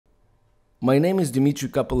My name is Dmitry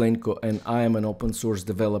Kapelenko and I am an open source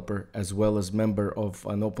developer as well as member of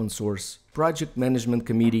an open source project management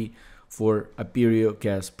committee for Apereo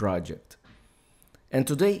CAS project. And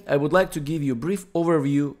today I would like to give you a brief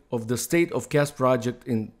overview of the state of CAS project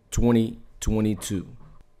in 2022.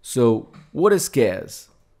 So what is CAS?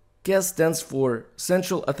 CAS stands for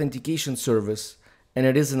Central Authentication Service and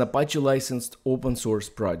it is an Apache licensed open source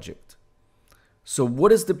project. So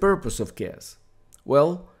what is the purpose of CAS?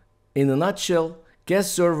 Well, in a nutshell, CAS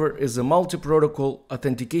server is a multi-protocol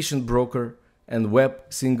authentication broker and web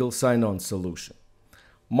single sign-on solution.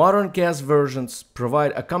 Modern CAS versions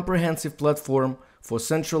provide a comprehensive platform for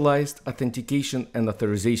centralized authentication and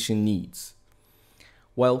authorization needs.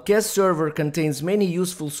 While CAS server contains many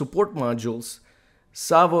useful support modules,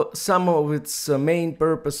 some of its main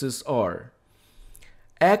purposes are: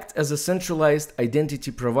 act as a centralized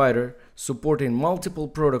identity provider supporting multiple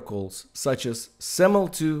protocols such as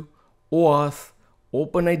SAML2, OAuth,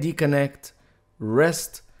 OpenID Connect,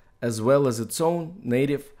 REST, as well as its own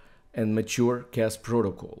native and mature CAS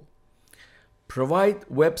protocol. Provide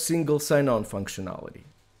web single sign-on functionality.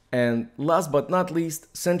 And last but not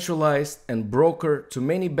least, centralized and broker to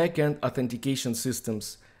many backend authentication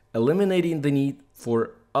systems, eliminating the need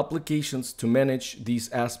for applications to manage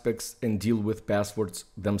these aspects and deal with passwords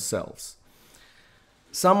themselves.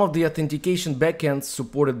 Some of the authentication backends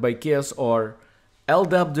supported by CAS are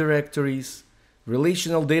LDAP directories,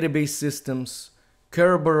 relational database systems,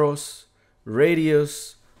 Kerberos,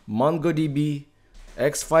 Radius, MongoDB,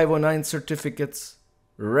 X509 certificates,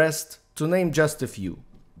 REST, to name just a few.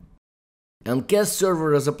 And CAS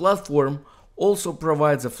server as a platform also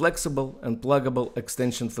provides a flexible and pluggable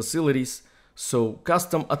extension facilities, so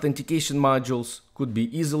custom authentication modules could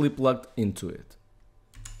be easily plugged into it.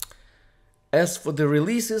 As for the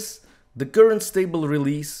releases, the current stable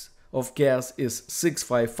release of CAS is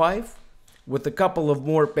 6.5.5, with a couple of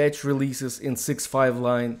more patch releases in 6.5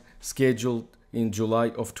 line scheduled in July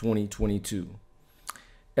of 2022.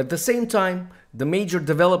 At the same time, the major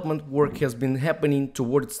development work has been happening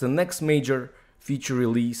towards the next major feature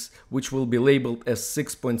release, which will be labeled as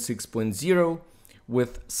 6.6.0,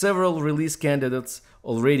 with several release candidates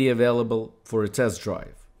already available for a test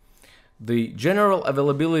drive. The general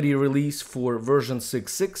availability release for version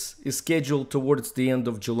 6.6 is scheduled towards the end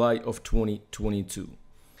of July of 2022.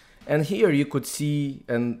 And here you could see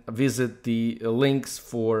and visit the links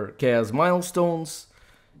for CAS milestones,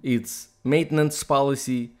 its maintenance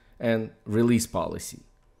policy, and release policy.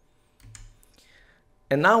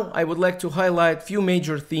 And now I would like to highlight few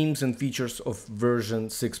major themes and features of version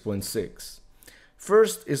 6.6.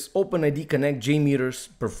 First is OpenID Connect JMeter's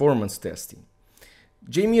performance testing.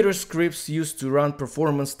 JMeter scripts used to run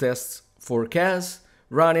performance tests for CAS,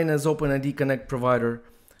 running as OpenID Connect provider,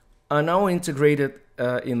 are now integrated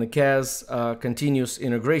in the CAS continuous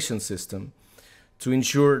integration system to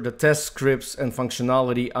ensure the test scripts and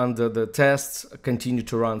functionality under the tests continue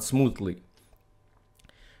to run smoothly.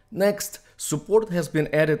 Next, support has been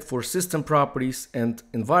added for system properties and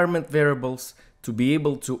environment variables to be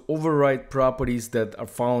able to override properties that are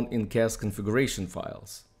found in CAS configuration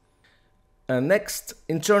files. Next,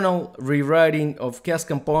 internal rewriting of CAS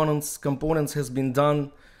components has been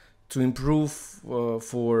done to improve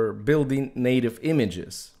for building native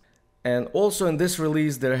images. And also in this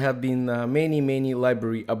release there have been many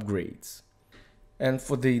library upgrades. And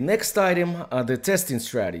for the next item, the testing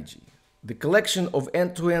strategy. The collection of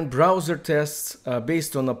end-to-end browser tests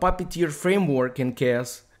based on a Puppeteer framework in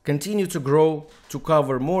CAS continue to grow to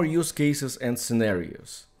cover more use cases and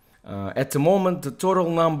scenarios. At the moment, the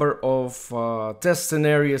total number of test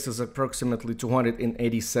scenarios is approximately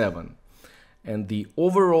 287. And the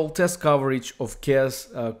overall test coverage of CAS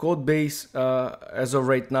code base as of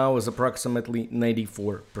right now is approximately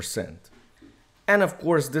 94%. And of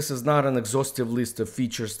course, this is not an exhaustive list of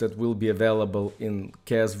features that will be available in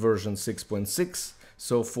CAS version 6.6.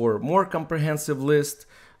 So for more comprehensive list,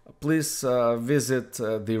 please visit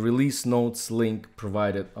the release notes link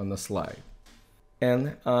provided on the slide.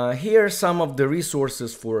 And here are some of the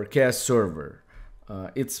resources for CAS server.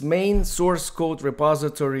 Its main source code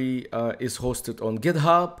repository is hosted on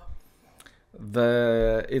GitHub.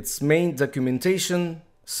 Its main documentation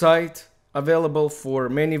site available for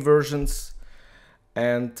many versions,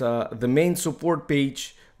 and the main support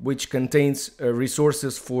page, which contains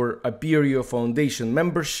resources for Apereo Foundation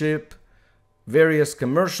membership, various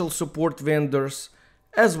commercial support vendors,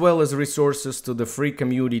 as well as resources to the free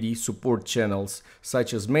community support channels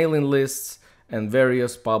such as mailing lists and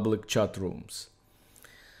various public chat rooms.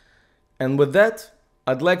 And with that,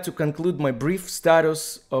 I'd like to conclude my brief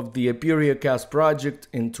status of the Apereo CAS project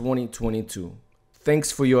in 2022.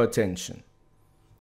 Thanks for your attention.